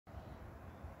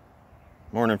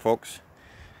Morning, folks.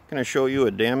 I'm going to show you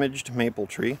a damaged maple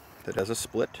tree that has a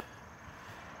split,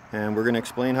 and we're going to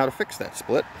explain how to fix that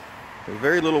split with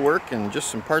very little work and just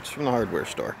some parts from the hardware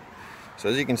store. So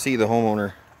as you can see, the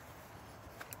homeowner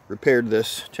repaired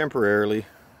this temporarily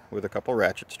with a couple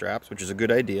ratchet straps, which is a good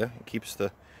idea. It keeps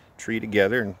the tree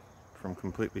together and from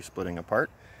completely splitting apart.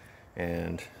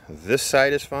 And this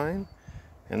side is fine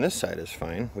and this side is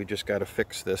fine. We just got to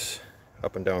fix this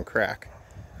up and down crack,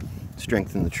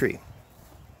 strengthen the tree.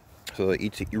 So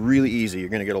it's really easy. You're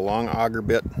going to get a long auger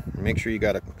bit. Make sure you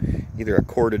got either a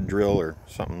corded drill or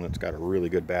something that's got a really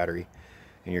good battery,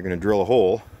 and you're going to drill a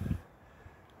hole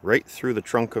right through the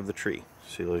trunk of the tree.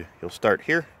 So you'll start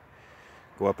here,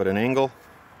 go up at an angle,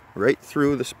 right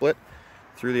through the split,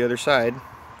 through the other side,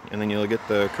 and then you'll get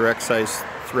the correct size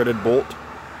threaded bolt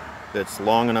that's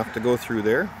long enough to go through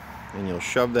there, and you'll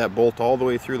shove that bolt all the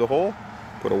way through the hole,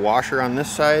 put a washer on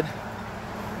this side,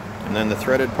 and then the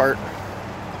threaded part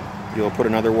you'll put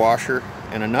another washer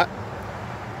and a nut,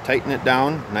 tighten it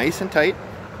down nice and tight,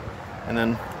 and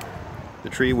then the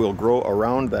tree will grow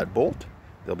around that bolt.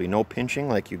 There'll be no pinching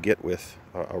like you get with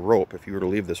a rope. If you were to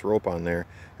leave this rope on there,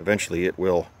 eventually it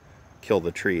will kill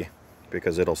the tree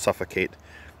because it'll suffocate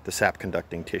the sap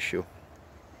conducting tissue.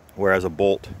 Whereas a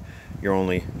bolt, you're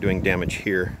only doing damage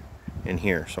here and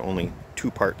here, so only two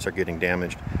parts are getting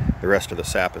damaged. The rest of the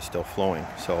sap is still flowing.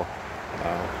 So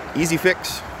easy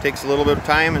fix, takes a little bit of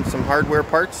time and some hardware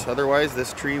parts. Otherwise,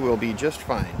 this tree will be just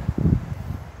fine.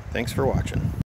 Thanks for watching.